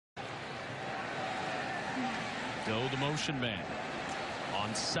Doe, the motion man,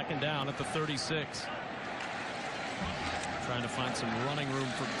 on second down at the 36. Trying to find some running room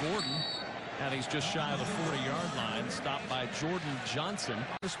for Gordon. And he's just shy of the 40-yard line, stopped by Jordan Johnson.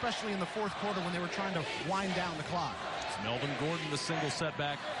 Especially in the fourth quarter when they were trying to wind down the clock. It's Melvin Gordon, the single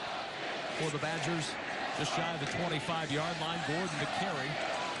setback for the Badgers. Just shy of the 25-yard line. Gordon to carry.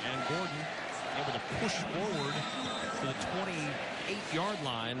 And Gordon able to push forward to the 28-yard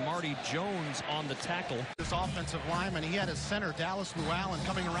line. Marty Jones on the tackle. This offensive lineman, he had his center, Dallas Llewellyn,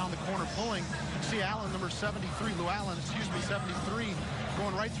 coming around the corner pulling. You see Allen, number 73, Llewellyn, 73,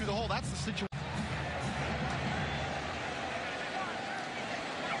 going right through the hole. That's the situation.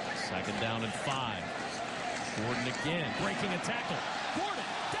 Second down and 5. Gordon again, breaking a tackle. Gordon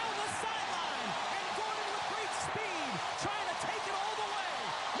down the sideline, and Gordon with great speed, trying to take it all the way.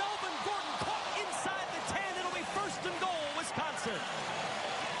 Melvin Gordon caught inside the 10. It'll be first and goal, Wisconsin.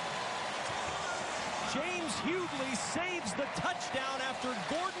 James Hughley saves the touchdown after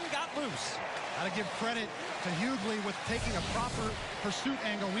Gordon got loose. Gotta give credit to Hughley with taking a proper pursuit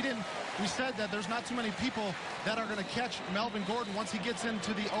angle. We said that there's not too many people that are going to catch Melvin Gordon once he gets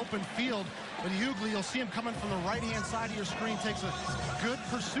into the open field. But Hughley, you'll see him coming from the right-hand side of your screen, takes a good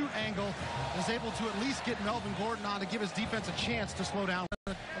pursuit angle, is able to at least get Melvin Gordon on to give his defense a chance to slow down.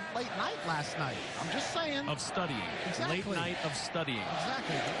 A late night last night. I'm just saying. Of studying. Exactly. Late night of studying.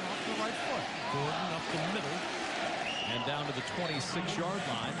 Exactly. Getting off the right foot. Gordon up the middle and down to the 26-yard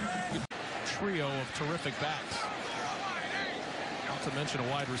line. Good trio of terrific backs. Not to mention a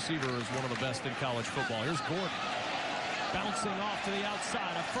wide receiver is one of the best in college football. Here's Gordon bouncing off to the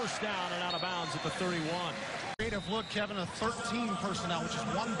outside. A first down and out of bounds at the 31. Creative look, Kevin, a 13 personnel, which is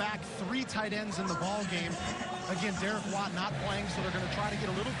one back, 3 tight ends in the ball game. Again, Derek Watt not playing, so they're going to try to get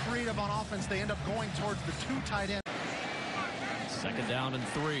a little creative on offense. They end up going towards the 2 tight ends. Second down and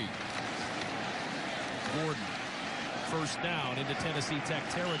 3. Gordon, first down into Tennessee Tech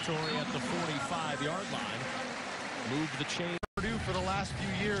territory at the 45-yard line. Move the chain. Purdue for the last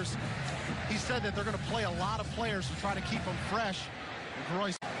few years, he said that they're going to play a lot of players to try to keep them fresh.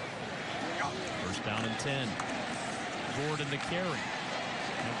 Royce. First down and 10. Gordon to carry.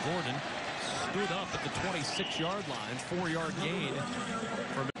 And Gordon stood up at the 26-yard line. 4-yard gain.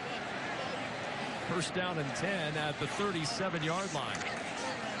 First down and 10 at the 37-yard line.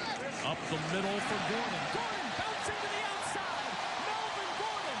 Up the middle for Gordon. Gordon bouncing to the outside. Melvin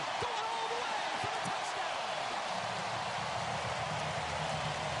Gordon going all the way for the touchdown.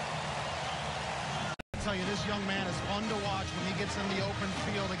 I tell you, this young man is fun to watch when he gets in the open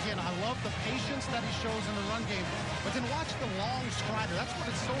field. Again, I love the patience that he shows in the run game, but then watch the long strider. That's what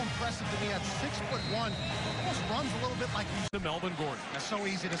is so impressive to me. At 6'1", almost runs a little bit like he's to Melvin Gordon. It's so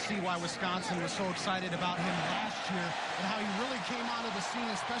easy to see why Wisconsin was so excited about him last year and how he really came onto the scene,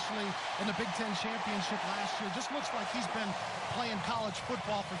 especially in the Big Ten championship last year. Just looks like he's been playing college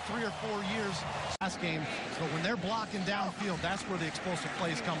football for 3 or 4 years last game. But when they're blocking downfield, that's where the explosive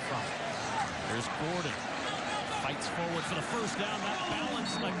plays come from. Here's Gordon. Fights forward for the first down. That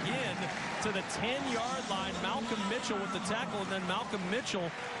balance again to the 10-yard line. Malcolm Mitchell with the tackle, and then Malcolm Mitchell.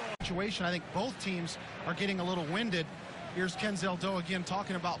 Situation, I think both teams are getting a little winded. Here's Kenzel Doe again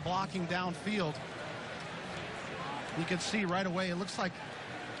talking about blocking downfield. You can see right away, it looks like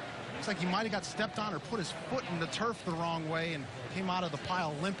he might have got stepped on or put his foot in the turf the wrong way and came out of the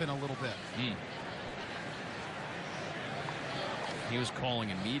pile limping a little bit. He was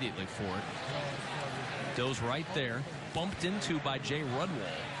calling immediately for it. Doe's right there, bumped into by Jay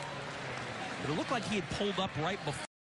Rudwall. But it looked like he had pulled up right before.